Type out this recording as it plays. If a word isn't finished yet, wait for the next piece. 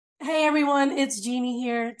Hey everyone, it's Jeannie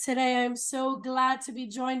here. Today I'm so glad to be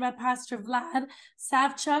joined by Pastor Vlad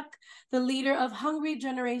Savchuk, the leader of Hungry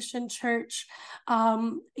Generation Church.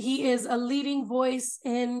 He is a leading voice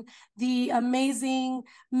in the amazing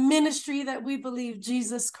ministry that we believe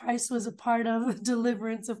Jesus Christ was a part of,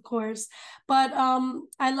 deliverance, of course. But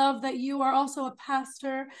I love that you are also a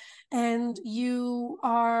pastor and you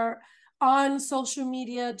are on social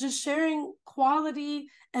media, just sharing quality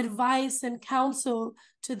advice and counsel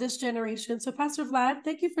to this generation. So, Pastor Vlad,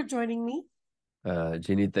 thank you for joining me.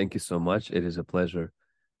 Jeannie, thank you so much. It is a pleasure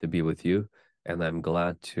to be with you, and I'm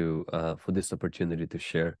glad to for this opportunity to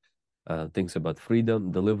share things about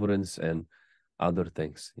freedom, deliverance, and other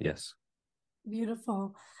things. Yes.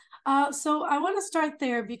 Beautiful. So I want to start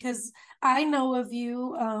there because I know of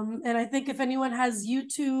you, and I think if anyone has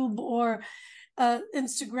YouTube or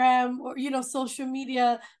Instagram or social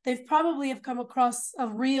media, they've probably have come across a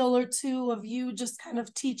reel or two of you just kind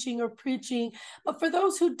of teaching or preaching. But for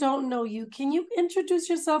those who don't know you, can you introduce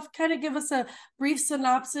yourself? Kind of give us a brief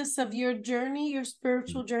synopsis of your journey, your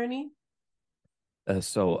spiritual journey.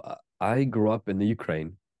 I grew up in the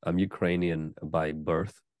Ukraine. I'm Ukrainian by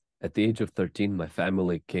birth. At the age of 13, my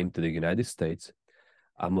family came to the United States.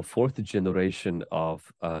 I'm a fourth generation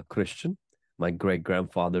of Christian. My great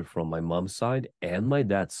grandfather from my mom's side and my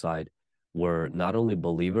dad's side were not only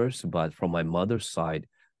believers, but from my mother's side,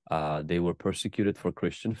 they were persecuted for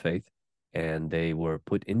Christian faith and they were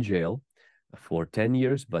put in jail for 10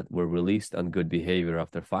 years, but were released on good behavior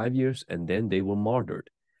after 5 years, and then they were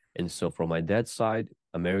martyred. And so, from my dad's side,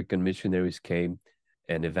 American missionaries came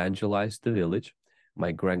and evangelized the village.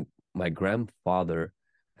 My grandfather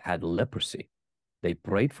had leprosy. They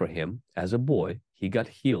prayed for him as a boy. He got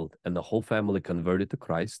healed, and the whole family converted to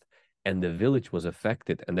Christ. And the village was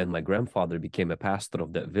affected. And then my grandfather became a pastor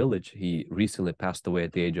of that village. He recently passed away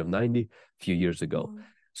at the age of 90 a few years ago.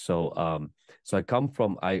 Mm. So I come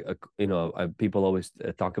from people always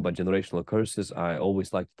talk about generational curses. I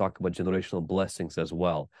always like to talk about generational blessings as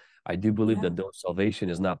well. I do believe Yeah, that though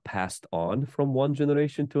salvation is not passed on from one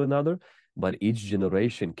generation to another, but each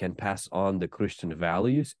generation can pass on the Christian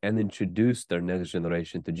values and introduce their next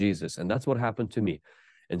generation to Jesus. And that's what happened to me.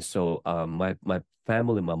 And so my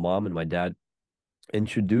family, my mom and my dad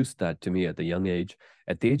introduced that to me at a young age.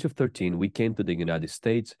 At the age of 13, we came to the United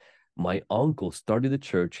States. My uncle started a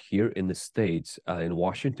church here in the States, in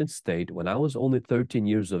Washington State, when I was only 13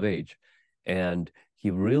 years of age. And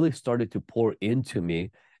he really started to pour into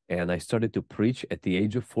me. And I started to preach at the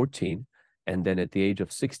age of 14. And then at the age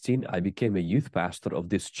of 16, I became a youth pastor of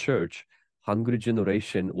this church. Hungry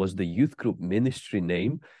Generation was the youth group ministry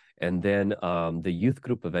name. And then the youth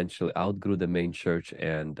group eventually outgrew the main church.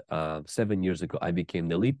 And 7 years ago, I became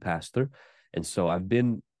the lead pastor. And so I've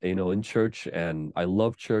been, in church and I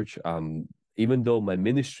love church. Even though my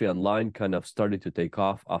ministry online kind of started to take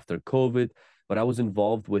off after COVID, but I was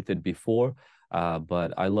involved with it before. But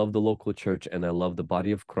I love the local church and I love the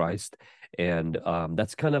body of Christ. And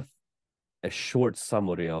that's kind of a short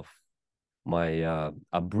summary of my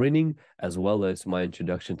upbringing as well as my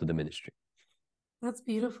introduction to the ministry. that's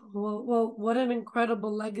beautiful. Well, what an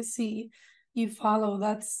incredible legacy you follow.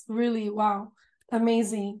 That's really wow,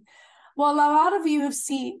 amazing. Well, a lot of you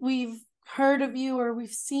we've heard of you or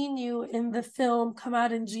we've seen you in the film Come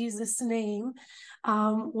Out in Jesus' Name,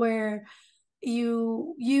 where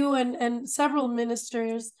you and several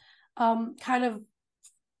ministers kind of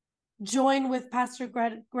join with Pastor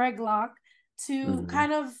Greg Locke to Mhm.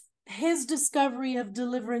 kind of his discovery of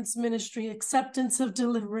deliverance ministry, acceptance of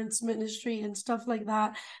deliverance ministry, and stuff like that.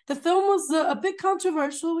 The film was a bit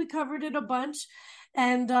controversial. We covered it a bunch,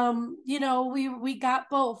 and we got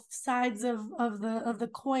both sides of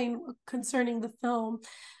the coin concerning the film.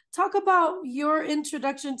 Talk about your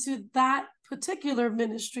introduction to that particular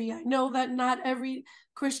ministry. I know that not every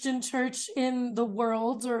Christian church in the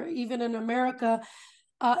world or even in America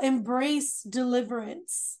embrace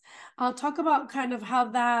deliverance. I'll talk about kind of how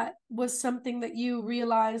that was something that you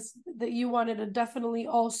realized that you wanted to definitely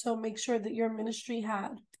also make sure that your ministry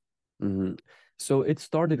had. Mhm. So it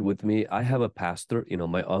started with me. I have a pastor,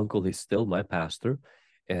 my uncle is still my pastor,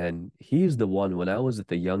 and he's the one when I was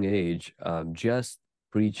at a young age, just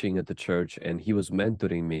preaching at the church, and he was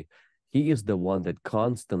mentoring me. He is the one that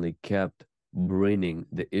constantly kept bringing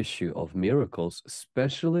the issue of miracles,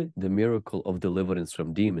 especially the miracle of deliverance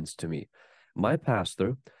from demons to me. My pastor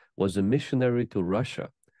was a missionary to Russia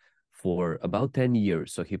for about 10 years.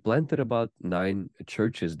 So he planted about 9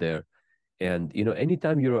 churches there. And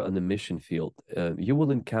anytime you're on the mission field, you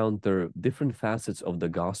will encounter different facets of the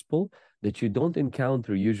gospel that you don't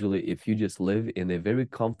encounter usually if you just live in a very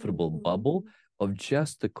comfortable bubble Mhm. of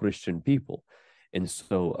just the Christian people. And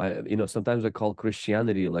so sometimes I call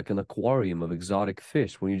Christianity like an aquarium of exotic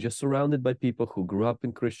fish. When you're just surrounded by people who grew up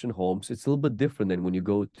in Christian homes, it's a little bit different than when you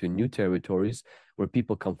go to new territories where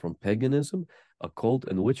people come from paganism, occult,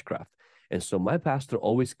 and witchcraft. And so my pastor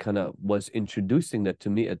always kind of was introducing that to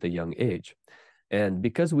me at a young age. And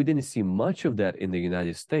because we didn't see much of that in the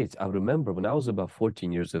United States, I remember when I was about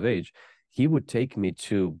 14 years of age, he would take me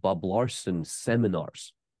to Bob Larson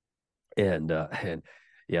seminars. And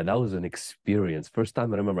yeah, that was an experience. First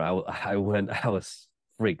time I remember I went, I was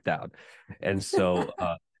freaked out. And so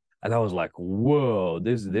and I was like, whoa,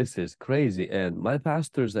 this is crazy. And my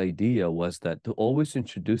pastor's idea was that to always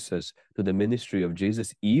introduce us to the ministry of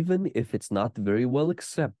Jesus, even if it's not very well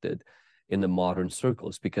accepted in the modern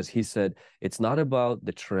circles, because he said it's not about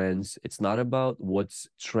the trends, it's not about what's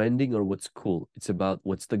trending or what's cool, it's about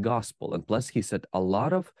what's the gospel. And plus, he said a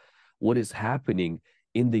lot of what is happening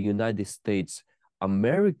in the United States,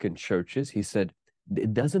 American churches, he said,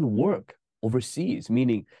 it doesn't work overseas.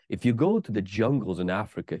 Meaning, if you go to the jungles in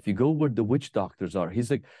Africa, if you go where the witch doctors are, he's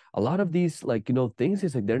like, a lot of these, like, things,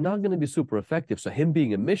 he's like, they're not going to be super effective. So, him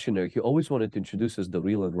being a missionary, he always wanted to introduce us the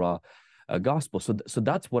real and raw gospel. So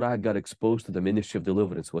that's what I got exposed to the ministry of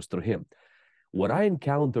deliverance was through him. What I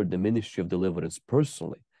encountered the ministry of deliverance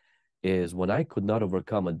personally is when I could not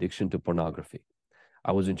overcome addiction to pornography.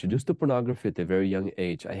 I was introduced to pornography at a very young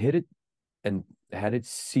age. I hid it and had it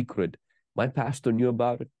secret. My pastor knew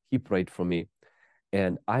about it. He prayed for me.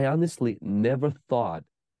 And I honestly never thought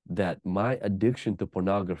that my addiction to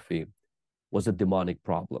pornography was a demonic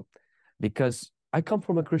problem because I come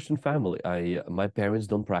from a Christian family. My parents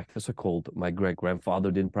don't practice occult. My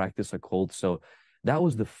great-grandfather didn't practice occult. So that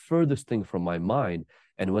was the furthest thing from my mind.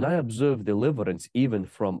 And when I observed deliverance, even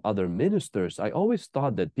from other ministers, I always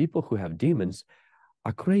thought that people who have demons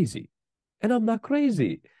are crazy. And I'm not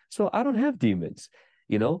crazy. So I don't have demons.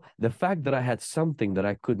 The fact that I had something that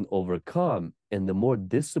I couldn't overcome, and the more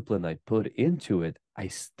discipline I put into it, I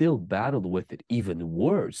still battled with it even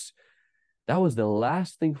worse. That was the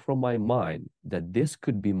last thing from my mind, that this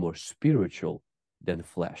could be more spiritual than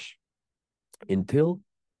flesh. Until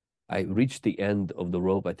I reached the end of the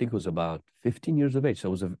rope. I think it was about 15 years of age. So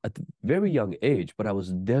I was at a very young age, but I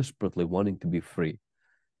was desperately wanting to be free.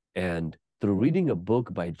 And through reading a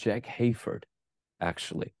book by Jack Hayford,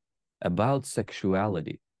 actually, about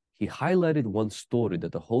sexuality, he highlighted one story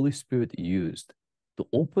that the Holy Spirit used to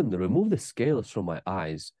remove the scales from my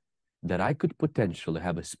eyes, that I could potentially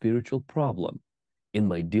have a spiritual problem in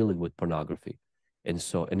my dealing with pornography. And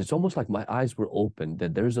it's almost like my eyes were open,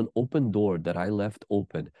 that there's an open door that I left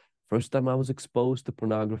open. First time I was exposed to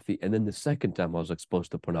pornography, and then the second time I was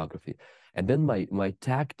exposed to pornography. And then my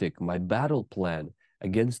tactic, my battle plan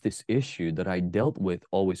against this issue that I dealt with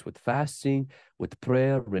always with fasting, with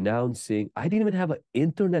prayer, renouncing. I didn't even have an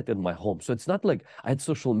internet in my home. So it's not like I had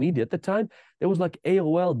social media. At the time, there was like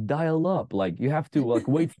AOL dial up. Like you have to like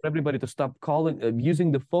wait for everybody to stop calling,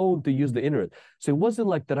 using the phone to use the internet. So it wasn't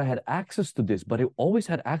like that I had access to this, but it always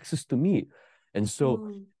had access to me. And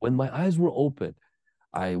so when my eyes were open,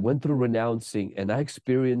 I went through renouncing and I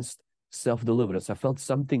experienced self-deliverance. I felt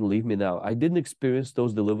something leave me now. I didn't experience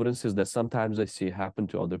those deliverances that sometimes I see happen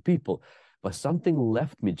to other people, but something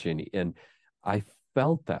left me, Jeannie. And I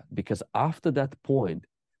felt that because after that point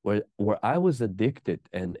where I was addicted,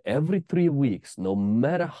 and every 3 weeks, no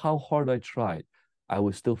matter how hard I tried, I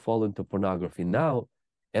would still fall into pornography. Now,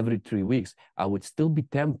 every 3 weeks, I would still be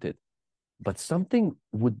tempted, but something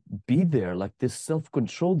would be there, like this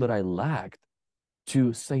self-control that I lacked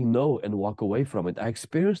to say no and walk away from it. I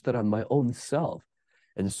experienced that on my own self.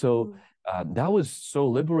 And so that was so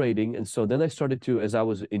liberating. And so then I started to, as I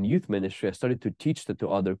was in youth ministry, I started to teach that to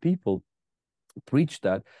other people, preach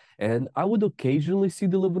that. And I would occasionally see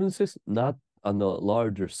deliverances, not on a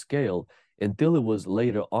larger scale, until it was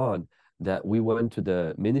later on that we went to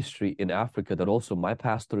the ministry in Africa that also my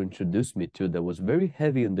pastor introduced me to, that was very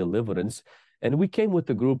heavy in deliverance. And we came with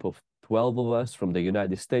a group of 12 of us from the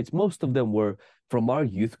United States. Most of them were from our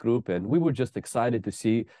youth group, and we were just excited to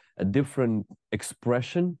see a different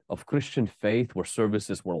expression of Christian faith, where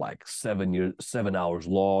services were like 7 hours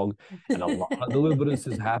long, and a lot of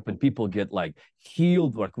deliverances happen. People get like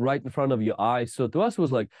healed like right in front of your eyes. So to us, it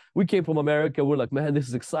was like, we came from America. We're like, man, this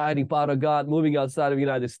is exciting, part of God, moving outside of the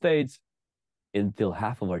United States, until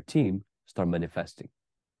half of our team start manifesting.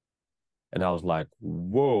 And I was like,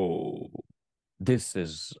 whoa, this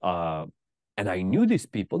is And I knew these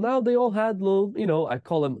people. Now they all had little, I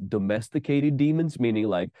call them domesticated demons, meaning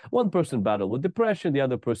like one person battled with depression, the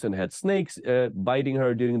other person had snakes biting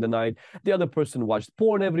her during the night, the other person watched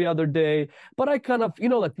porn every other day. But I kind of,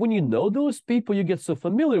 like when you know those people, you get so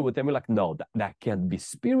familiar with them. You're like, no, that can't be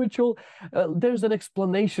spiritual. There's an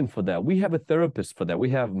explanation for that. We have a therapist for that.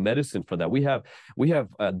 We have medicine for that. We have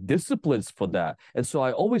disciplines for that. And so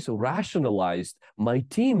I always rationalized my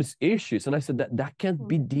team's issues. And I said that can't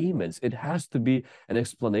be demons. It has to be an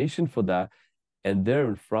explanation for that. And there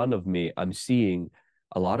in front of me, I'm seeing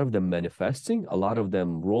a lot of them manifesting, a lot of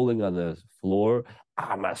them rolling on the floor.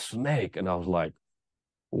 I'm a snake. And I was like,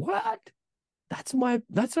 what?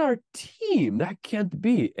 That's our team. That can't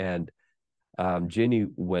be. And Jeannie,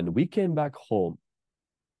 when we came back home,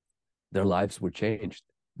 their lives were changed.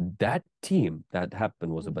 That team that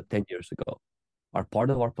happened was about 10 years ago. Are part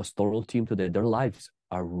of our pastoral team today. Their lives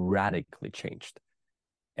are radically changed.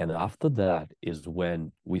 And after that is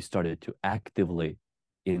when we started to actively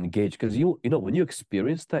engage. Because when you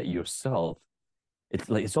experience that yourself,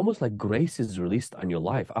 it's almost like grace is released on your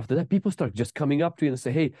life. After that, people start just coming up to you and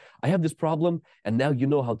say, hey, I have this problem. And now you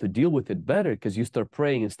know how to deal with it better because you start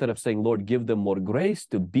praying instead of saying, Lord, give them more grace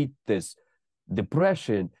to beat this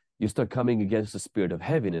depression. You start coming against the spirit of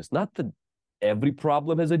heaviness. Not that every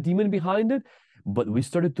problem has a demon behind it, but we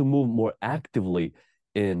started to move more actively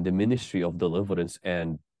in the ministry of deliverance.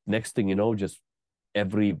 And next thing you know, just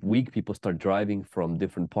every week, people start driving from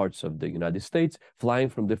different parts of the United States, flying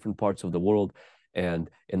from different parts of the world. And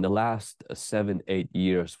in the last 7-8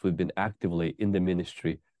 years, we've been actively in the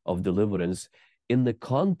ministry of deliverance in the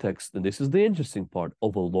context, and this is the interesting part,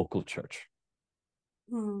 of a local church.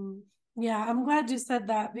 Yeah, I'm glad you said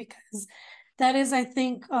that because that is, I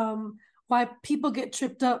think, why people get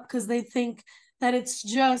tripped up because they think that it's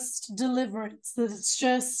just deliverance, that it's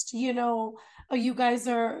just, you guys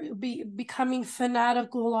are becoming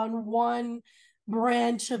fanatical on one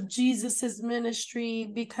branch of Jesus's ministry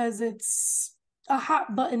because it's a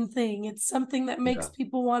hot button thing. It's something that makes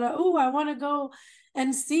people want to, I want to go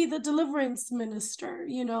and see the deliverance minister,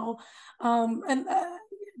 and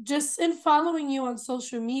just in following you on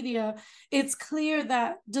social media, it's clear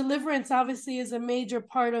that deliverance obviously is a major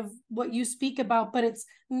part of what you speak about, but it's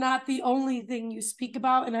not the only thing you speak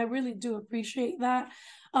about. And I really do appreciate that.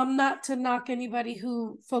 Not to knock anybody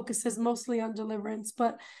who focuses mostly on deliverance,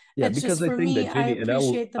 but it's Because just I for think me, that I Jenny, and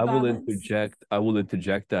appreciate the I will balance.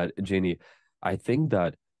 interject that, Jenny. I think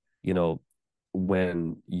that,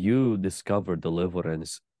 when you discover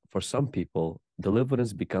deliverance, for some people,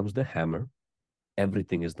 deliverance becomes the hammer,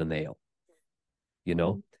 everything is the nail,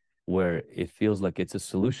 where it feels like it's a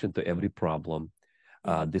solution to every problem.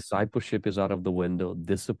 Discipleship is out of the window,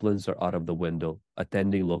 disciplines are out of the window,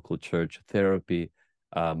 attending local church, therapy,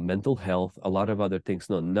 mental health, a lot of other things.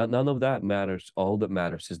 No, none of that matters. All that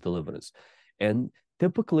matters is deliverance. And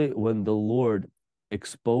typically, when the Lord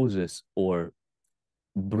exposes or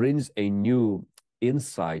brings a new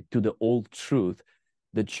insight to the old truth,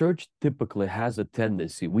 the church typically has a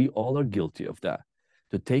tendency, we all are guilty of that,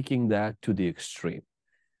 to taking that to the extreme.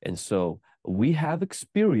 And so we have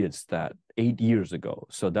experienced that 8 years ago.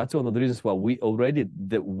 So that's one of the reasons why we already,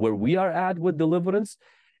 where we are at with deliverance.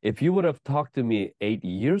 If you would have talked to me 8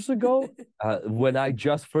 years ago, when I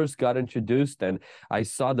just first got introduced and I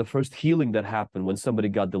saw the first healing that happened when somebody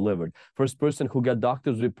got delivered, first person who got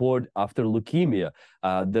doctor's report after leukemia,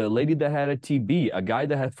 the lady that had a TB, a guy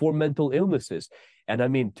that had 4 mental illnesses. And I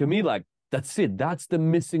mean, to me, like, that's it. That's the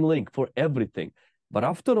missing link for everything. But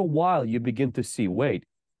after a while, you begin to see, wait,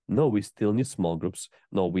 no, we still need small groups.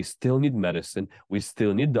 No, we still need medicine. We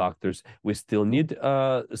still need doctors. We still need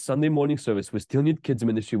Sunday morning service. We still need kids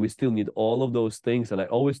ministry. We still need all of those things. And I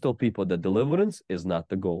always tell people that deliverance is not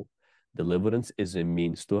the goal. Deliverance is a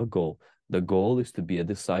means to a goal. The goal is to be a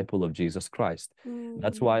disciple of Jesus Christ.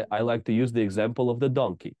 That's why I like to use the example of the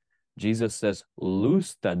donkey. Jesus says,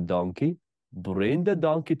 loose that donkey, bring the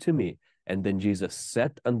donkey to me. And then Jesus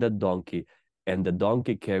sat on that donkey, and the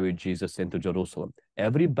donkey carried Jesus into Jerusalem.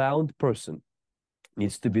 Every bound person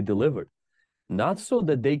needs to be delivered, not so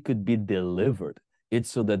that they could be delivered,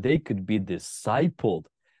 it's so that they could be discipled.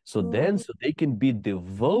 So they can be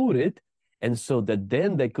devoted, and so that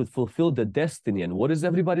then they could fulfill the destiny. And what is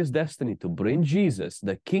everybody's destiny? To bring Jesus,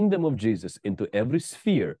 the kingdom of Jesus, into every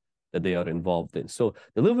sphere that they are involved in. So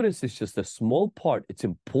deliverance is just a small part, it's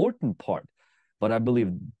an important part, but I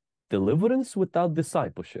believe deliverance without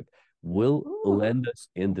discipleship will land us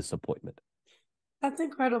in disappointment. That's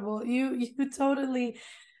incredible. You totally,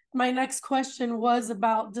 my next question was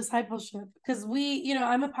about discipleship because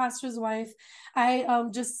I'm a pastor's wife. I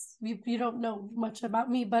just you don't know much about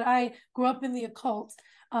me, but I grew up in the occult.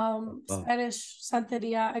 Oh. Spanish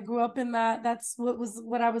Santeria. I grew up in that. That's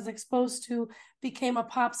what I was exposed to. Became a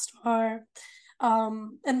pop star.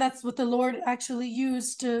 And that's what the Lord actually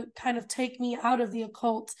used to kind of take me out of the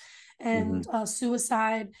occult and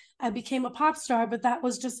suicide. I became a pop star, but that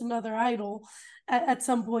was just another idol. At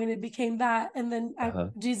some point, it became that, and then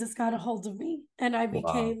Jesus got a hold of me, and I Wow.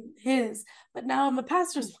 became His. But now I'm a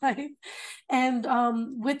pastor's wife, and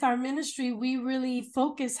with our ministry, we really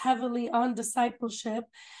focus heavily on discipleship.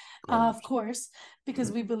 Of course,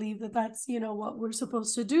 because we believe that that's what we're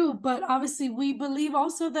supposed to do. But obviously, we believe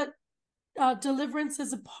also that deliverance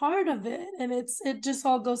is a part of it, and it just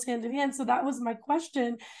all goes hand in hand. So that was my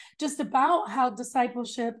question, just about how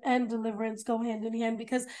discipleship and deliverance go hand in hand,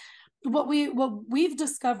 because what we've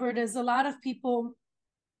discovered is a lot of people,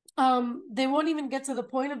 they won't even get to the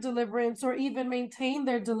point of deliverance or even maintain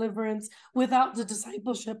their deliverance without the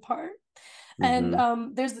discipleship part. And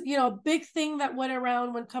there's a big thing that went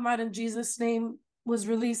around when Come Out in Jesus Name was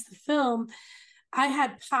released, the film. I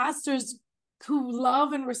had pastors who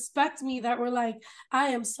love and respect me that were like, I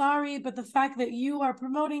am sorry, but the fact that you are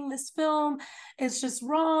promoting this film is just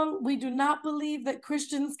wrong. We do not believe that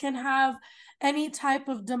Christians can have any type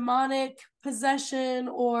of demonic possession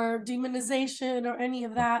or demonization or any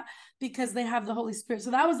of that because they have the Holy Spirit.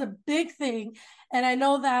 So that was a big thing. And I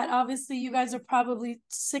know that obviously you guys are probably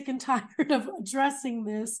sick and tired of addressing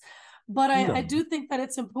this, but I do think that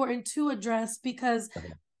it's important to address, because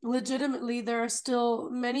legitimately there are still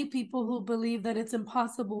many people who believe that it's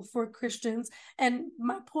impossible for Christians. And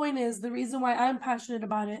my point is, the reason why I'm passionate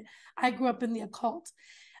about it, I grew up in the occult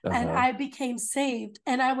and I became saved,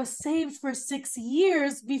 and I was saved for 6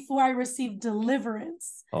 years before I received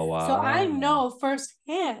deliverance. Oh, So I wow. know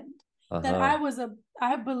firsthand that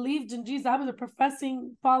I believed in Jesus. I was a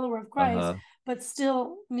professing follower of Christ, but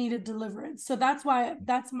still needed deliverance. So that's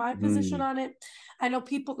my position on it. I know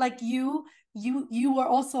people like you were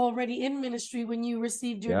also already in ministry when you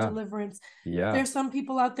received your deliverance. There's some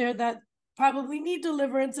people out there that probably need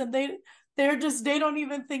deliverance, and they don't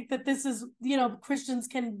even think that this is, Christians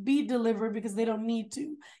can be delivered because they don't need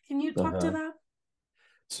to. Can you talk to that?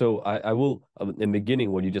 So I will, in the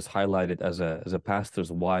beginning, what you just highlighted as a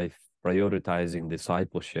pastor's wife, prioritizing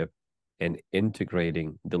discipleship and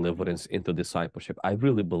integrating deliverance into discipleship. I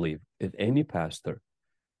really believe if any pastor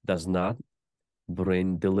does not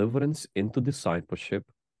bring deliverance into discipleship,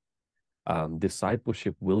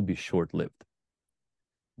 discipleship will be short-lived,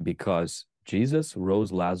 because Jesus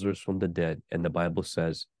rose Lazarus from the dead, and the Bible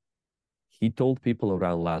says he told people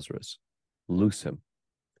around Lazarus, loose him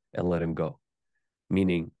and let him go.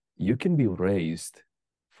 Meaning you can be raised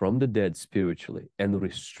from the dead spiritually and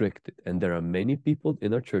restricted. And there are many people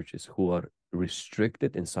in our churches who are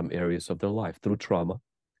restricted in some areas of their life through trauma,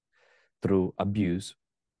 through abuse,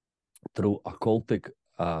 through occultic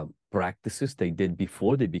practices they did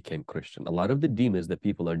before they became Christian. A lot of the demons that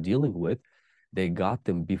people are dealing with, they got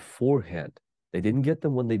them beforehand. They didn't get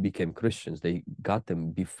them when they became Christians. They got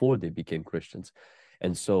them before they became Christians.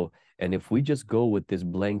 And so, and if we just go with these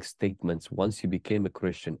blank statements, once you became a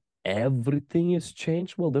Christian, everything is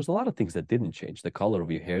changed. Well, there's a lot of things that didn't change. The color of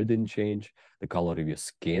your hair didn't change. The color of your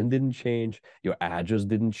skin didn't change. Your address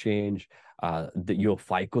didn't change. Your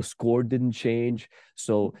FICO score didn't change.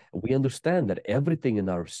 So we understand that everything in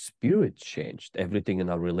our spirit changed. Everything in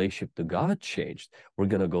our relationship to God changed. We're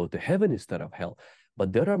going to go to heaven instead of hell.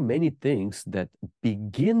 But there are many things that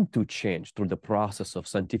begin to change through the process of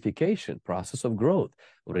sanctification, process of growth,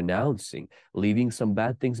 renouncing, leaving some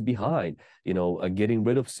bad things behind, getting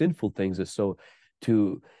rid of sinful things. And so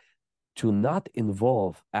to not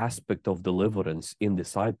involve aspect of deliverance in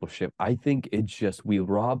discipleship, I think it's just we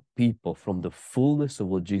rob people from the fullness of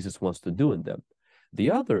what Jesus wants to do in them.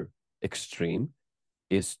 The other extreme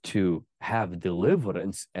is to have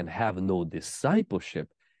deliverance and have no discipleship.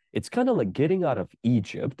 It's kind of like getting out of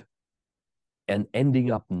Egypt and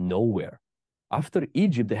ending up nowhere. After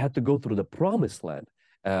Egypt, they had to go through the promised land.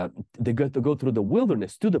 They got to go through the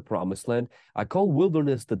wilderness to the promised land. I call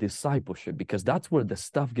wilderness the discipleship, because that's where the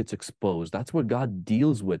stuff gets exposed. That's where God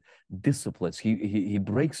deals with disciplines. He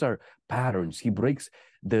breaks our patterns. He breaks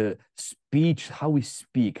the speech, how we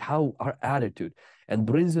speak, how our attitude, and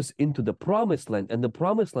brings us into the promised land. And the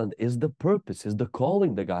promised land is the purpose, is the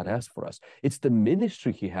calling that God has for us. It's the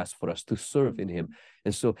ministry He has for us to serve in Him.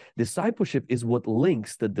 And so discipleship is what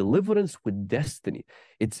links the deliverance with destiny.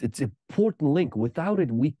 It's an important link. Without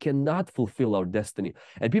it, we cannot fulfill our destiny.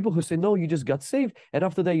 And people who say, no, you just got saved, and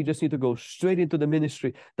after that, you just need to go straight into the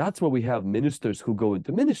ministry. That's where we have ministers who go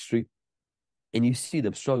into ministry, and you see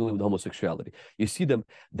them struggling with homosexuality. You see them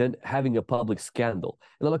then having a public scandal,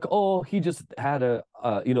 and they're like, "Oh, he just had a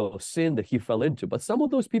sin that he fell into." But some of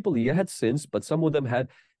those people, yeah, had sins, but some of them had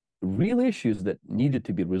real issues that needed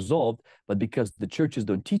to be resolved. But because the churches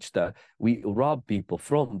don't teach that, we rob people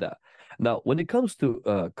from that. Now, when it comes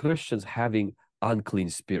to Christians having unclean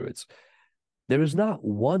spirits, there is not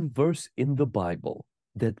one verse in the Bible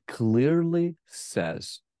that clearly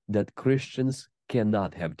says that Christians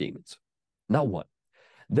cannot have demons. Not one.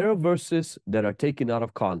 There are verses that are taken out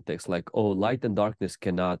of context, like, "Oh, light and darkness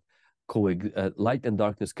cannot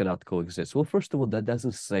coexist." Well, first of all, that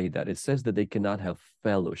doesn't say that. It says that they cannot have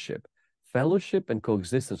fellowship. Fellowship and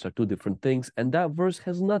coexistence are two different things, and that verse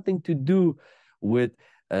has nothing to do with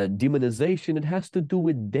demonization. It has to do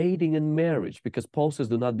with dating and marriage, because Paul says,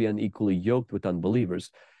 "Do not be unequally yoked with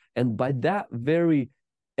unbelievers." And by that very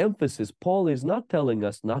emphasis, Paul is not telling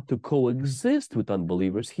us not to coexist with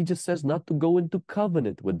unbelievers. He just says not to go into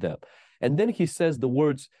covenant with them. And then he says the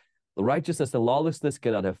words, "Righteousness and lawlessness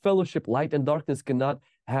cannot have fellowship. Light and darkness cannot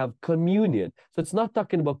have communion." So it's not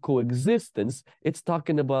talking about coexistence. It's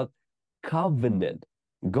talking about covenant.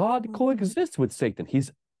 God coexists with Satan.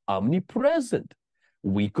 He's omnipresent.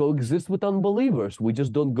 We coexist with unbelievers. We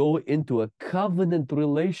just don't go into a covenant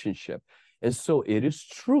relationship. And so it is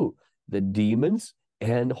true that demons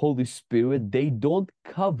and Holy Spirit, they don't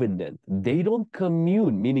covenant. They don't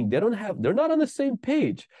commune, meaning they're not on the same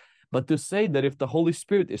page. But to say that if the Holy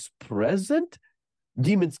Spirit is present,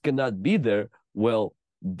 demons cannot be there, well,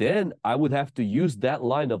 then I would have to use that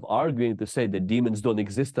line of arguing to say that demons don't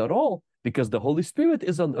exist at all, because the Holy Spirit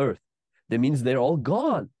is on earth. That means they're all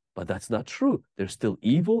gone. But that's not true. There's still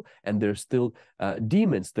evil, and there's still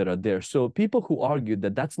demons that are there. So people who argue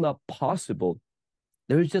that that's not possible,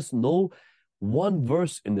 there is just no one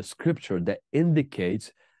verse in the scripture that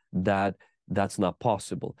indicates that that's not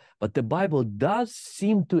possible. But the Bible does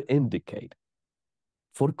seem to indicate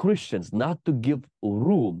for Christians not to give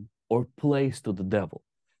room or place to the devil.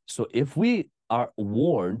 So if we are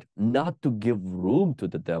warned not to give room to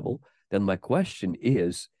the devil, then my question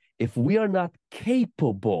is, if we are not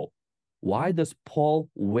capable, why does Paul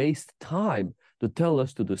waste time to tell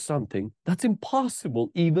us to do something that's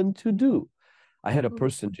impossible even to do? I had a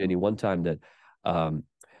person, Jenny, one time that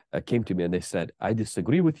came to me and they said, "I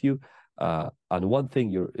disagree with you on one thing,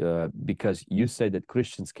 because you say that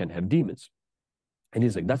Christians can have demons." And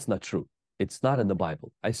he's like, "That's not true. It's not in the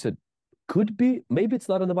Bible." I said, "Could be, maybe it's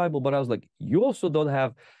not in the Bible," but I was like, "You also don't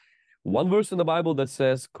have one verse in the Bible that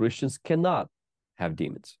says Christians cannot have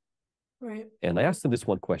demons." Right. And I asked him this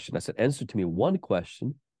one question. I said, "Answer to me one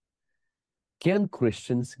question. Can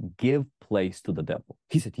Christians give place to the devil?"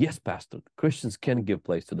 He said, "Yes, Pastor, Christians can give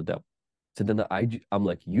place to the devil." So then I'm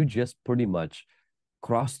like, you just pretty much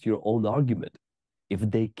crossed your own argument. If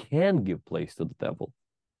they can give place to the devil,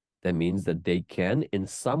 that means that they can, in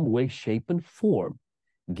some way, shape, and form,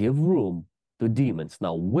 give room to demons.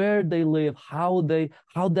 Now, where they live, how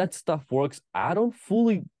that stuff works, I don't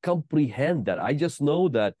fully comprehend that. I just know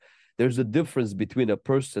that there's a difference between a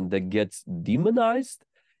person that gets demonized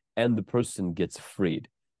and the person gets freed.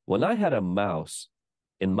 When I had a mouse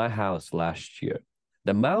in my house last year,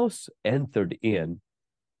 the mouse entered in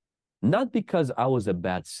not because I was a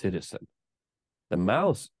bad citizen. The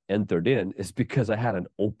mouse entered in is because I had an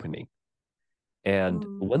opening.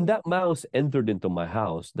 And when that mouse entered into my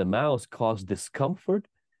house, the mouse caused discomfort.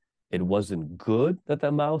 It wasn't good that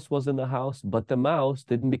the mouse was in the house, but the mouse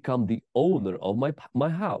didn't become the owner of my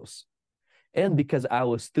house. And because I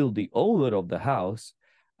was still the owner of the house,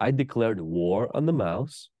 I declared war on the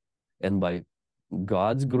mouse. And by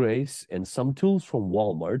God's grace and some tools from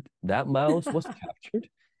Walmart, that mouse was captured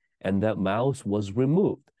and that mouse was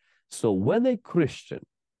removed. So when a Christian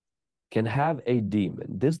can have a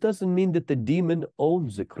demon, this doesn't mean that the demon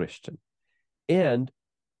owns a Christian. And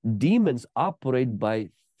demons operate by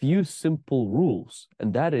few simple rules,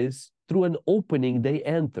 and that is through an opening they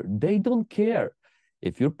enter. They don't care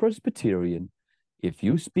if you're Presbyterian, if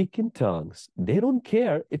you speak in tongues. They don't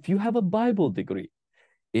care if you have a Bible degree.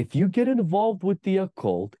 If you get involved with the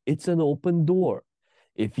occult, it's an open door.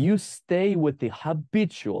 If you stay with the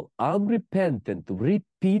habitual, unrepentant,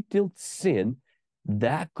 repeated sin,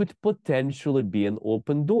 that could potentially be an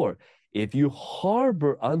open door. If you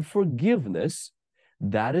harbor unforgiveness,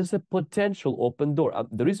 that is a potential open door.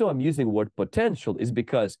 The reason I'm using the word potential is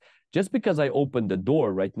because just because I opened the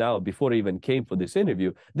door right now before I even came for this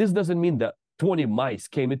interview, this doesn't mean that 20 mice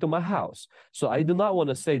came into my house. So I do not want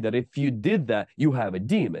to say that if you did that, you have a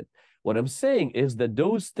demon. What I'm saying is that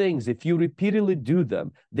those things, if you repeatedly do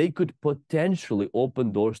them, they could potentially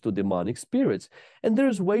open doors to demonic spirits. And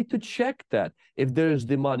there's a way to check that if there's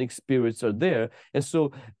demonic spirits are there. And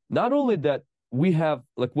so not only that, we have,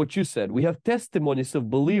 like what you said, we have testimonies of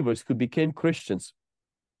believers who became Christians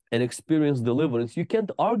and experienced deliverance. You can't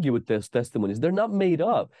argue with those testimonies. They're not made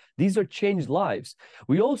up. These are changed lives.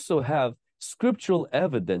 We also have scriptural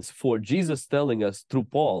evidence for Jesus telling us through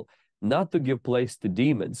Paul not to give place to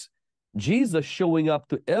demons. Jesus showing up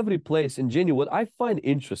to every place. And Jenny, what I find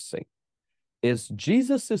interesting is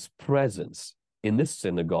Jesus's presence in this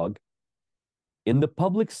synagogue, in the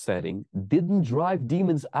public setting, didn't drive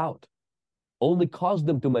demons out, only caused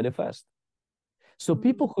them to manifest. So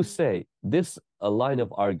people who say this a line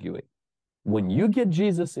of arguing, when you get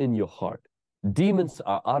Jesus in your heart, demons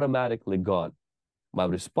are automatically gone. My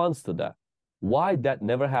response to that, why that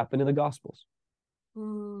never happened in the Gospels?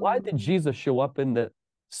 Why did Jesus show up in the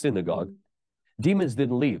synagogue? Demons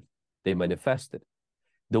didn't leave, they manifested.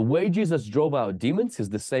 The way Jesus drove out demons is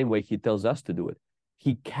the same way he tells us to do it.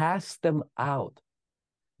 He cast them out.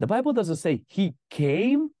 The Bible doesn't say he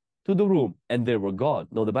came to the room and they were gone.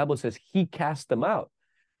 No, the Bible says he cast them out.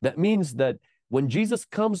 That means that when Jesus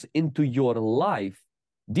comes into your life,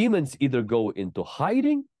 demons either go into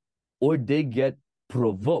hiding or they get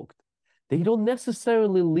provoked. They don't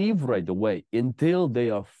necessarily leave right away until they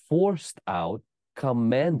are forced out,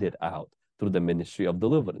 commanded out through the ministry of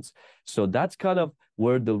deliverance. So that's kind of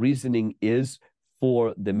where the reasoning is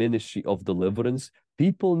for the ministry of deliverance.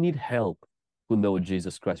 People need help who know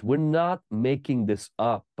Jesus Christ. We're not making this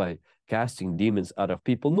up by casting demons out of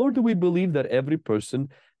people, nor do we believe that every person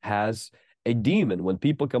has a demon. When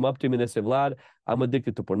people come up to me and they say, Vlad, I'm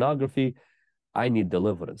addicted to pornography, I need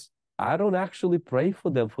deliverance. I don't actually pray for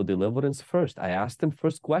them for deliverance first. I ask them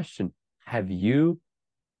first question, have you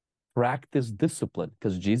practiced discipline?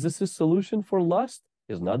 Because Jesus' solution for lust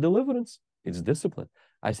is not deliverance, it's discipline.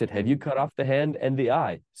 I said, have you cut off the hand and the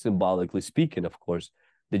eye? Symbolically speaking, of course.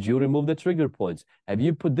 Did you remove the trigger points? Have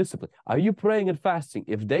you put discipline? Are you praying and fasting?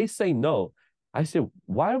 If they say no, I say,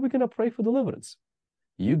 why are we going to pray for deliverance?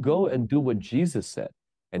 You go and do what Jesus said.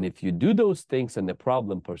 And if you do those things and the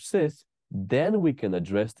problem persists, then we can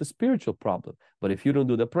address the spiritual problem. But if you don't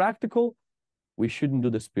do the practical, we shouldn't do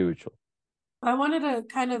the spiritual. I wanted to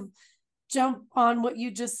kind of jump on what you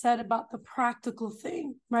just said about the practical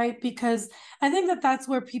thing, right? Because I think that that's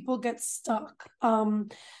where people get stuck.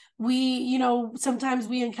 Sometimes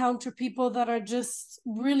we encounter people that are just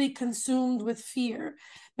really consumed with fear.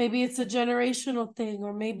 Maybe it's a generational thing,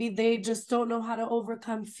 or maybe they just don't know how to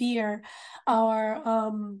overcome fear,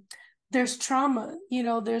 or there's trauma.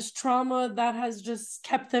 There's trauma that has just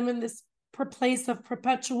kept them in this place of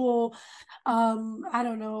perpetual,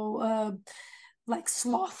 like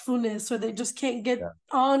slothfulness, or they just can't get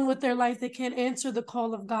on with their life. They can't answer the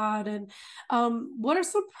call of God. And what are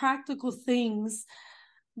some practical things?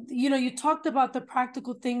 You talked about the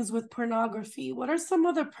practical things with pornography. What are some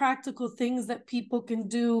other practical things that people can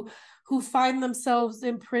do who find themselves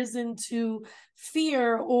imprisoned to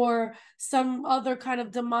fear, or some other kind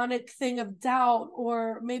of demonic thing of doubt?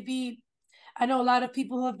 Or maybe, I know a lot of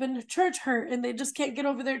people who have been church hurt and they just can't get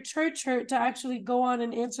over their church hurt to actually go on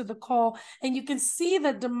and answer the call. And you can see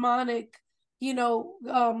the demonic,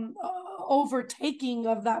 overtaking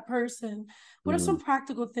of that person. What are some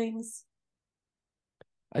practical things?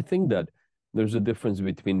 I think that there's a difference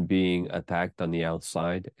between being attacked on the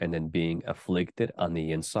outside and then being afflicted on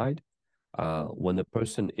the inside. When a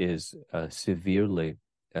person is severely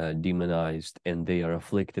demonized and they are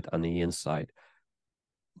afflicted on the inside,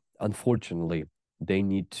 unfortunately, they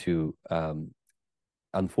need to,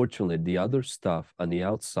 unfortunately, the other stuff on the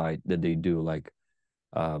outside that they do, like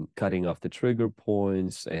cutting off the trigger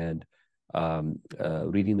points and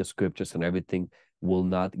reading the scriptures and everything, will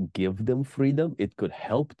not give them freedom. It could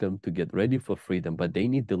help them to get ready for freedom, but they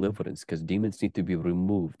need deliverance because demons need to be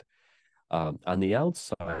removed. On the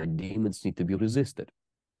outside, demons need to be resisted.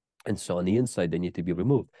 And so on the inside, they need to be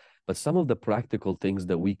removed. But some of the practical things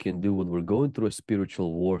that we can do when we're going through a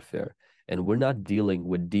spiritual warfare and we're not dealing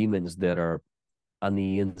with demons that are on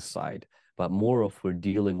the inside, but more of we're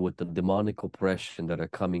dealing with the demonic oppression that are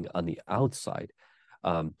coming on the outside.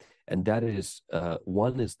 And that is,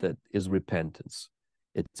 one is repentance.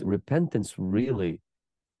 Repentance really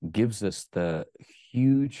gives us the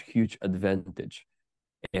huge advantage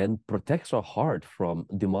and protects our heart from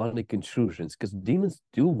demonic intrusions, because demons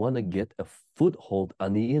do want to get a foothold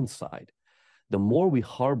on the inside. The more we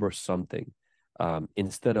harbor something,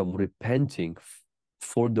 instead of repenting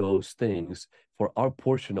for those things, for our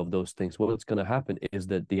portion of those things, what's going to happen is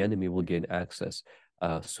that the enemy will gain access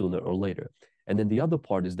sooner or later. And then the other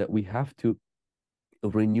part is that we have to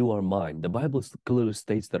renew our mind. The Bible clearly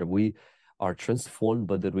states that we are transformed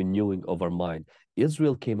by the renewing of our mind.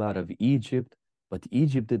 Israel came out of Egypt, but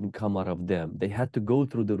Egypt didn't come out of them. They had to go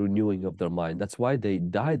through the renewing of their mind. That's why they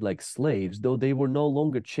died like slaves, though they were no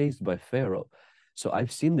longer chased by Pharaoh. So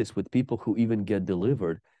I've seen this with people who even get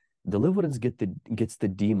delivered. Deliverance gets the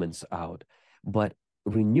demons out, but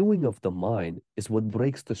renewing of the mind is what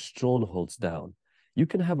breaks the strongholds down. You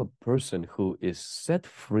can have a person who is set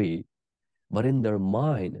free, but in their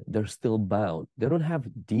mind, they're still bound. They don't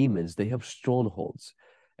have demons, they have strongholds.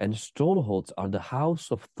 And strongholds are the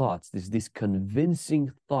house of thoughts, these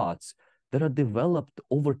convincing thoughts that are developed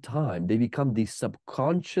over time. They become these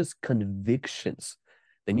subconscious convictions.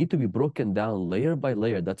 They need to be broken down layer by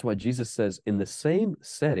layer. That's why Jesus says, in the same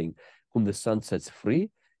setting, whom the Son sets free,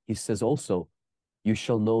 he says also, you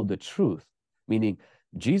shall know the truth. Meaning,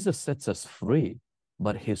 Jesus sets us free,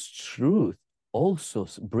 but his truth also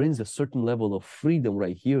brings a certain level of freedom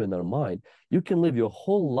right here in our mind. You can live your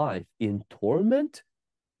whole life in torment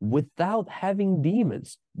without having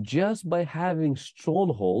demons, just by having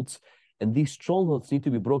strongholds. And these strongholds need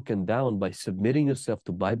to be broken down by submitting yourself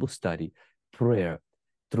to Bible study, prayer,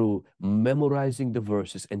 through memorizing the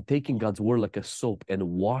verses and taking God's word like a soap and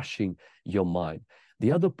washing your mind.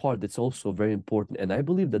 The other part that's also very important, and I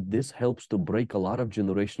believe that this helps to break a lot of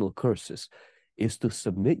generational curses, is to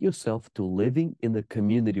submit yourself to living in the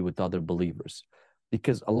community with other believers.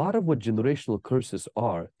 Because a lot of what generational curses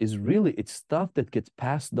are is really, it's stuff that gets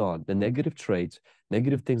passed on, the negative traits,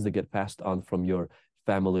 negative things that get passed on from your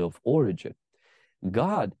family of origin.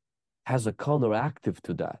 God has a counteractive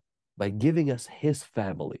to that by giving us his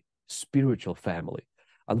family, spiritual family.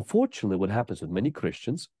 Unfortunately, what happens with many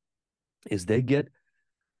Christians is they get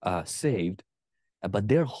saved, but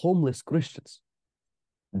they're homeless Christians.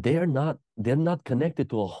 They're not connected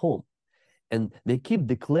to a home. And they keep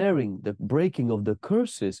declaring the breaking of the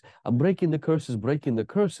curses. I'm breaking the curses, breaking the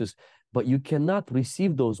curses. But you cannot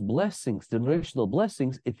receive those blessings, generational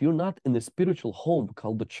blessings, if you're not in a spiritual home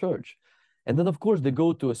called the church. And then, of course, they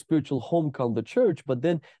go to a spiritual home called the church, but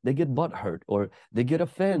then they get butthurt or they get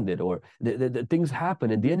offended or the things happen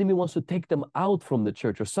and the enemy wants to take them out from the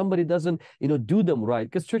church, or somebody doesn't, do them right,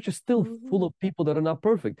 because church is still full of people that are not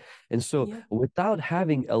perfect. And so without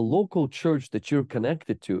having a local church that you're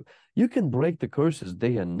connected to, you can break the curses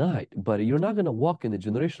day and night, but you're not going to walk in the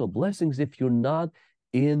generational blessings if you're not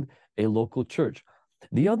in a local church.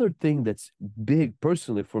 The other thing that's big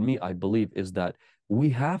personally for me, I believe, is that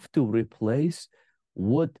we have to replace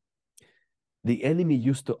what the enemy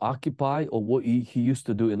used to occupy or what he used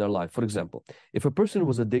to do in our life. For example, if a person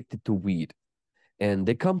was addicted to weed and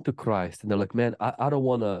they come to Christ and they're like, man, I don't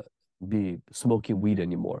want to be smoking weed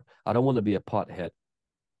anymore. I don't want to be a pothead.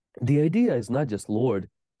 The idea is not just, Lord,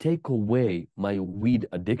 take away my weed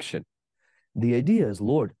addiction. The idea is,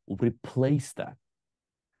 Lord, replace that.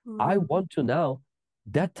 I want to now,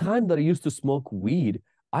 that time that I used to smoke weed,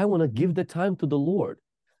 I want to give the time to the Lord.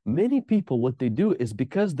 Many people, what they do is,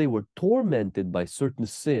 because they were tormented by certain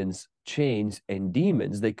sins, chains, and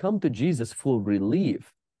demons, they come to Jesus for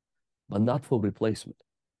relief, but not for replacement.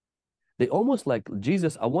 They almost like,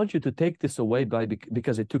 Jesus, I want you to take this away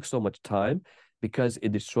because it took so much time, because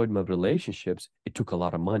it destroyed my relationships. It took a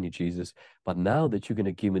lot of money, Jesus. But now that you're going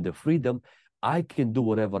to give me the freedom, I can do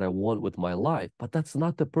whatever I want with my life. But that's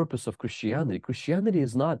not the purpose of Christianity. Christianity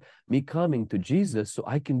is not me coming to Jesus so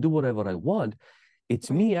I can do whatever I want.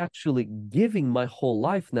 It's me actually giving my whole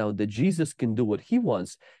life now that Jesus can do what he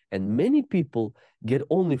wants. And many people get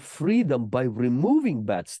only freedom by removing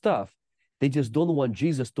bad stuff. They just don't want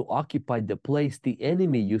Jesus to occupy the place the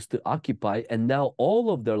enemy used to occupy, and now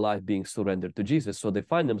all of their life being surrendered to Jesus. So they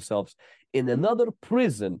find themselves in another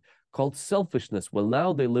prison called selfishness. Well,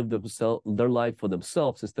 now they live their life for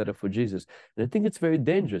themselves instead of for Jesus. And I think it's very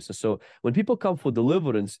dangerous. And so when people come for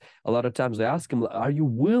deliverance, a lot of times I ask them, are you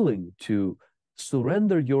willing to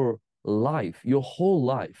surrender your life, your whole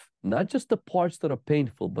life, not just the parts that are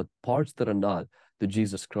painful, but parts that are not, to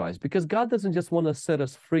Jesus Christ? Because God doesn't just want to set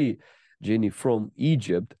us free, Jeannie, from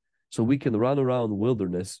Egypt so we can run around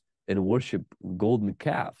wilderness and worship golden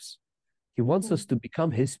calves. He wants us to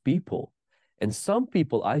become his people. And some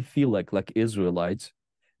people, I feel like Israelites,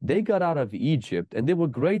 they got out of Egypt and they were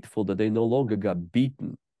grateful that they no longer got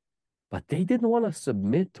beaten. But they didn't want to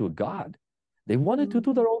submit to God. They wanted to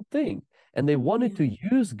do their own thing. And they wanted to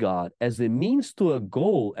use God as a means to a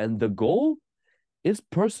goal. And the goal is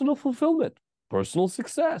personal fulfillment, personal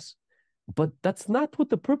success. But that's not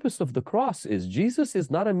what the purpose of the cross is. Jesus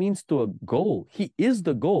is not a means to a goal. He is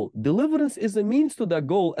the goal. Deliverance is a means to that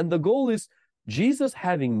goal. And the goal is Jesus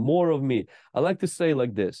having more of me. I like to say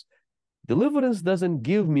like this: Deliverance doesn't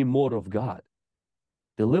give me more of God.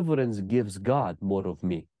 Deliverance gives God more of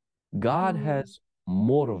me. God Mm. has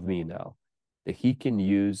more of me now that he can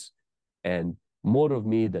use, and more of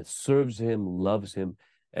me that serves him, loves him,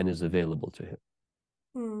 and is available to him.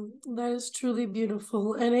 That is truly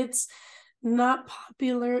beautiful. And it's not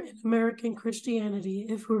popular in American Christianity,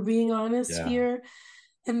 if we're being honest Yeah. here.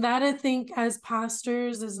 And that, I think, as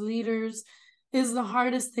pastors, as leaders, is the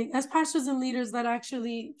hardest thing. As pastors and leaders that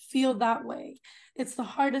actually feel that way, it's the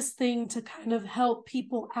hardest thing to kind of help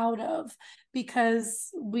people out of,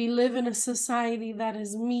 because we live in a society that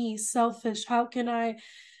is me, selfish. How can I,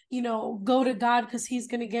 go to God because he's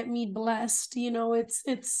going to get me blessed?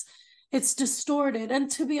 It's distorted.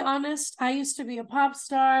 And to be honest, I used to be a pop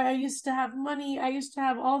star. I used to have money. I used to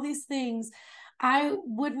have all these things. I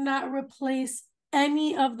would not replace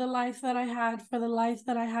any of the life that I had for the life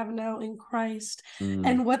that I have now in Christ. Mm,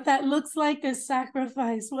 And what that looks like is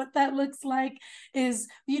sacrifice. What that looks like is,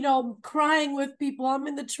 crying with people. I'm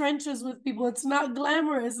in the trenches with people. It's not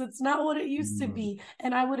glamorous. It's not what it used to mm. be.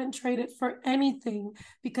 And I wouldn't trade it for anything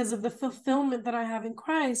because of the fulfillment that I have in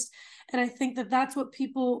Christ. And I think that that's what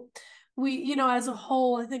people, as a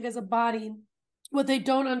whole, I think as a body, what they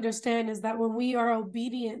don't understand is that when we are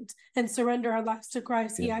obedient and surrender our lives to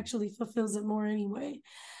Christ, he Yeah. actually fulfills it more anyway.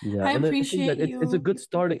 Yeah, I and I think appreciate that it's a you. good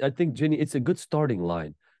starting. I think, Jenny, it's a good starting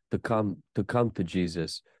line to come to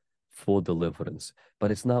Jesus for deliverance,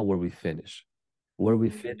 but it's not where we finish. Where we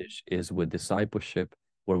Mm, finish is with discipleship.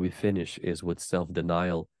 Where we finish is with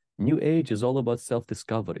self-denial. New age is all about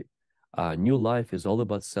self-discovery. New life is all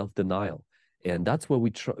about self-denial, and that's where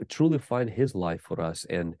we truly find His life for us.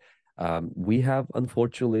 And we have,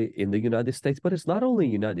 unfortunately, in the United States, but it's not only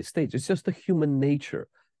United States. It's just the human nature.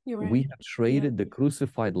 you're We right. have Yeah. traded the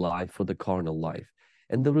crucified life for the carnal life.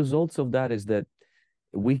 And the results of that is that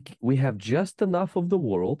we have just enough of the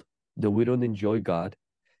world that we don't enjoy God,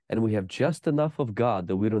 and we have just enough of God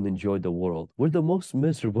that we don't enjoy the world. We're the most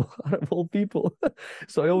miserable out of all people.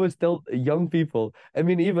 So I always tell young people, I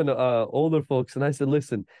mean, even older folks, and I said,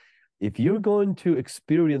 listen, if you're going to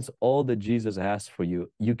experience all that Jesus has for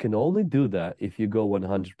you, you can only do that if you go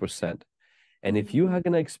 100%. And if you Mm, are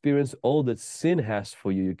going to experience all that sin has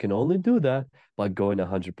for you, you can only do that by going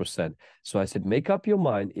 100%. So I said, make up your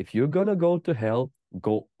mind. If you're going to go to hell,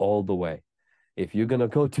 go all the way. If you're going to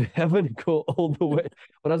go to heaven, go all the way.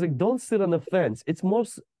 But I was like, don't sit on the fence. It's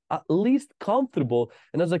most at least comfortable.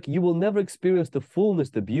 And I was like, you will never experience the fullness,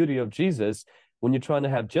 the beauty of Jesus when you're trying to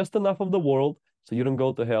have just enough of the world so you don't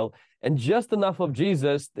go to hell, and just enough of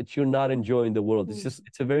Jesus that you're not enjoying the world. mm,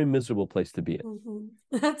 It's a very miserable place to be in.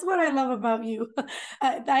 That's what I love about you.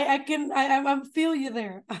 I feel you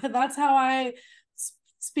there. That's how I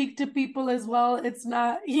speak to people as well. It's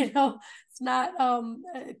not, it's not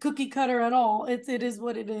cookie cutter at all. It is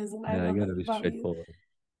what it is, and I Yeah, you love got that to be about you. straightforward.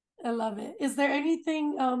 I love it. Is there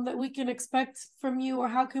anything that we can expect from you, or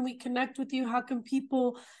how can we connect with you? How can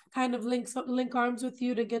people kind of link arms with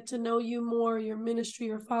you to get to know you more, your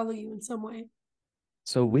ministry, or follow you in some way?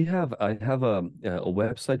 So I have a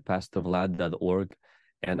website, pastorvlad.org,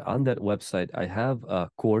 and on that website, I have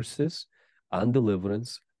courses on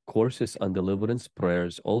deliverance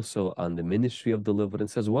prayers, also on the ministry of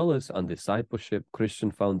deliverance, as well as on discipleship,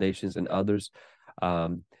 Christian foundations, and others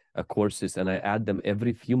courses. And I add them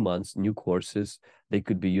every few months, new courses. They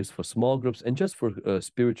could be used for small groups and just for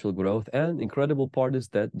spiritual growth. And incredible part is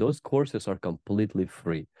that those courses are completely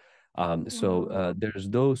free. So Wow. there's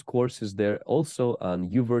those courses there. Also on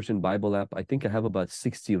YouVersion Bible app, I think I have about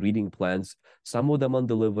 60 reading plans, some of them on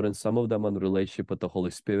deliverance, some of them on relationship with the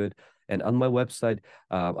Holy Spirit. And on my website,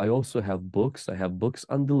 I also have books. I have books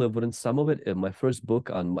on deliverance. Some of it, my first book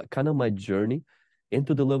on kind of my journey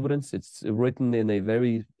into deliverance. It's written in a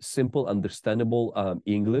very simple, understandable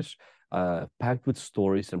English, packed with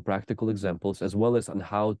stories and practical examples, as well as on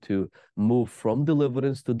how to move from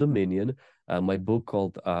deliverance to dominion. My book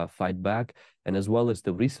called Fight Back, and as well as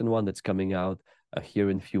the recent one that's coming out here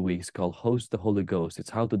in a few weeks called Host the Holy Ghost. It's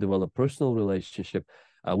how to develop personal relationship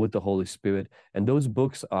with the Holy Spirit. And those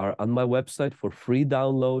books are on my website for free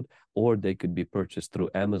download, or they could be purchased through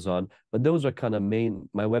Amazon. But those are kind of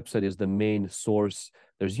my website is the main source.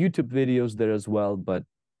 There's YouTube videos there as well, but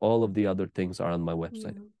all of the other things are on my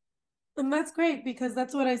website. Yeah. And that's great, because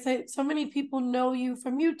that's what I say. So many people know you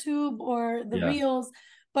from YouTube or the Yeah. Reels,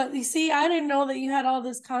 but you see, I didn't know that you had all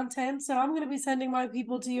this content. So I'm going to be sending my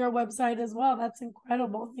people to your website as well. That's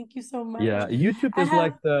incredible. Thank you so much. Yeah, YouTube I is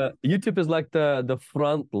have, like the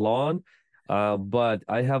front lawn, but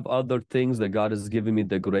I have other things that God has given me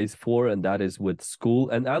the grace for, and that is with school.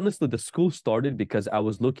 And honestly, the school started because I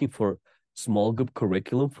was looking for small group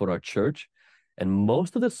curriculum for our church, And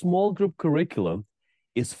most of the small group curriculum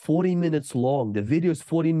is 40 minutes long. The video is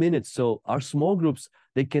 40 minutes. So our small groups,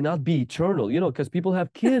 they cannot be eternal, because people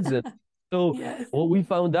have kids. And so Yes. what we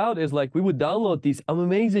found out is like we would download these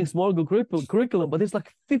amazing small group curriculum, but it's like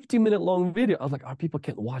 50-minute long video. I was like, our people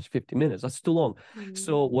can't watch 50 minutes. That's too long.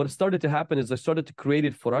 So what started to happen is I started to create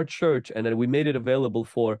it for our church, and then we made it available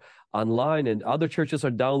for online, and other churches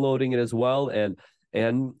are downloading it as well.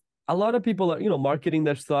 And a lot of people are, marketing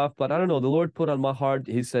their stuff, but I don't know, the Lord put on my heart,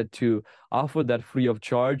 he said to offer that free of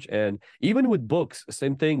charge. And even with books,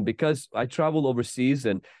 same thing, because I travel overseas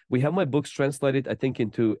and we have my books translated, I think,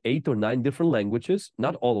 into 8 or 9 different languages,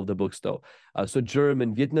 not all of the books though. So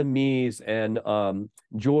German, Vietnamese, and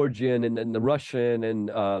Georgian, and Russian,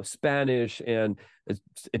 and Spanish, and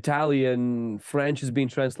Italian, French is being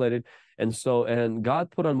translated. And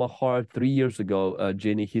God put on my heart 3 years ago,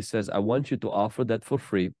 Jenny, he says, I want you to offer that for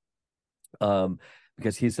free,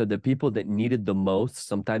 because he said the people that need it the most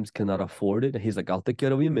sometimes cannot afford it. And he's like, I'll take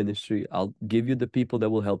care of your ministry. I'll give you the people that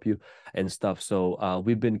will help you and stuff. So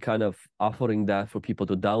we've been kind of offering that for people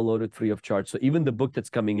to download it free of charge. So even the book that's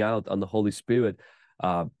coming out on the Holy Spirit,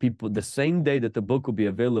 people, the same day that the book will be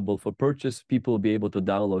available for purchase, people will be able to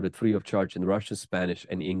download it free of charge in Russian, Spanish,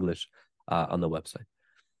 and English on the website.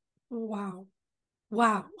 Wow.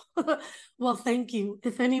 Wow. Well, thank you.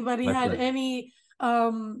 If anybody My had pleasure. any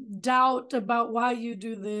doubt about why you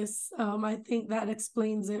do this, I think that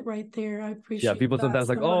explains it right there. I Yeah, appreciate people that sometimes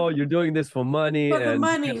like, so much. oh, you're doing this for money, For the and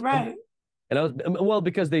money, because right? and I was well,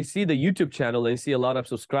 because they see the YouTube channel and see a lot of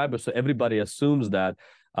subscribers, so everybody assumes that.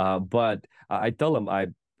 But I tell them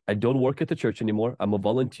I don't work at the church anymore. I'm a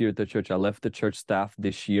volunteer at the church. I left the church staff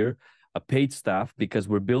this year, a paid staff, because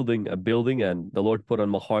we're building a building, and the Lord put on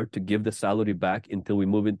my heart to give the salary back until we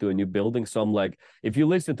move into a new building. So I'm like, if you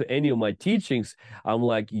listen to any of my teachings, I'm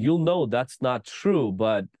like, you'll know that's not true.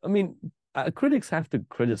 But I mean, critics have to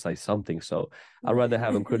criticize something. So I'd rather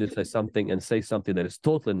have them criticize something and say something that is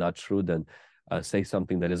totally not true than say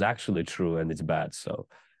something that is actually true and it's bad. So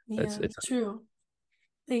Yeah, it's. true.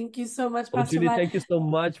 Thank you so much, Oh, Pastor Julie, Vlad. thank you so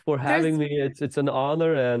much for There's having me. It's an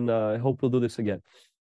honor, and I hope we'll do this again.